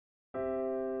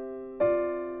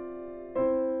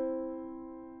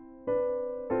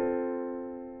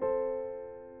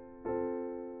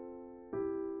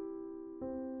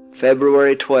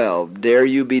February 12. Dare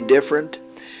you be different?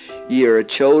 Ye are a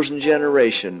chosen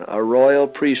generation, a royal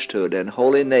priesthood, and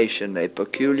holy nation, a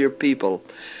peculiar people,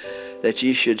 that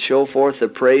ye should show forth the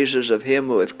praises of him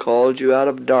who hath called you out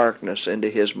of darkness into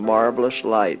his marvelous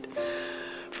light.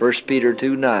 1 Peter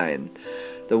 2:9.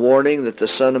 The warning that the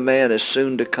Son of Man is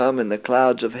soon to come in the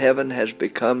clouds of heaven has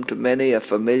become to many a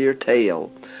familiar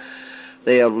tale.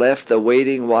 They have left the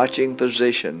waiting, watching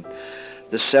position.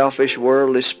 The selfish,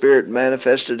 worldly spirit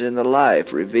manifested in the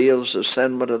life reveals the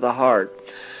sentiment of the heart.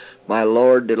 My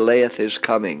Lord delayeth his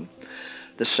coming.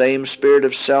 The same spirit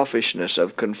of selfishness,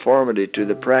 of conformity to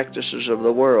the practices of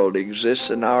the world, exists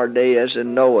in our day as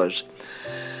in Noah's.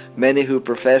 Many who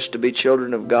profess to be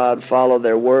children of God follow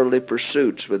their worldly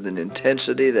pursuits with an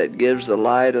intensity that gives the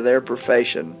lie to their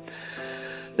profession.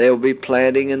 They will be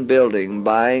planting and building,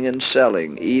 buying and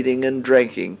selling, eating and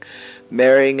drinking,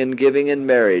 marrying and giving in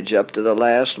marriage up to the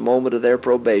last moment of their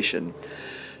probation.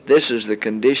 This is the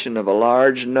condition of a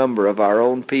large number of our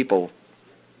own people.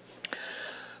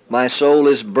 My soul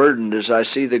is burdened as I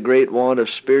see the great want of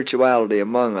spirituality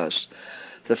among us.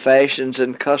 The fashions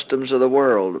and customs of the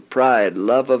world, pride,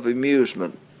 love of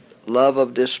amusement, love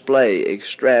of display,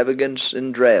 extravagance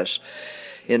in dress,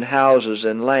 in houses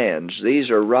and lands, these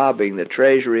are robbing the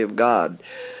treasury of God,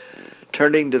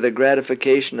 turning to the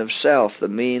gratification of self the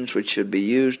means which should be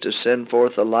used to send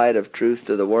forth the light of truth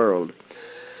to the world.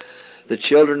 The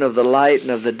children of the light and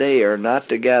of the day are not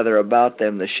to gather about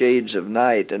them the shades of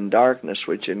night and darkness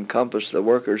which encompass the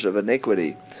workers of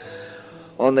iniquity.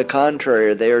 On the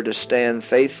contrary, they are to stand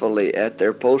faithfully at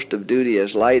their post of duty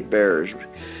as light bearers,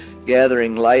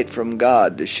 gathering light from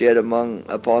God to shed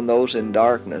upon those in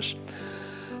darkness.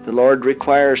 The Lord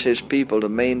requires his people to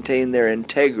maintain their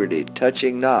integrity,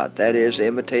 touching not, that is,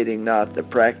 imitating not, the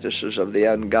practices of the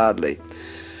ungodly.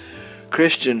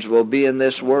 Christians will be in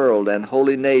this world and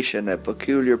holy nation a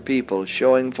peculiar people,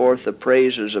 showing forth the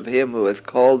praises of him who hath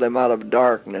called them out of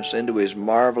darkness into his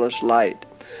marvelous light.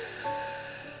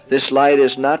 This light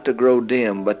is not to grow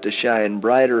dim, but to shine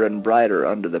brighter and brighter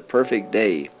unto the perfect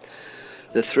day.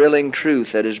 The thrilling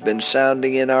truth that has been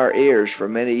sounding in our ears for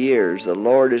many years, the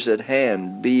Lord is at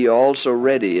hand, be ye also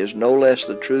ready, is no less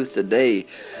the truth today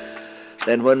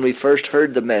than when we first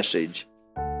heard the message.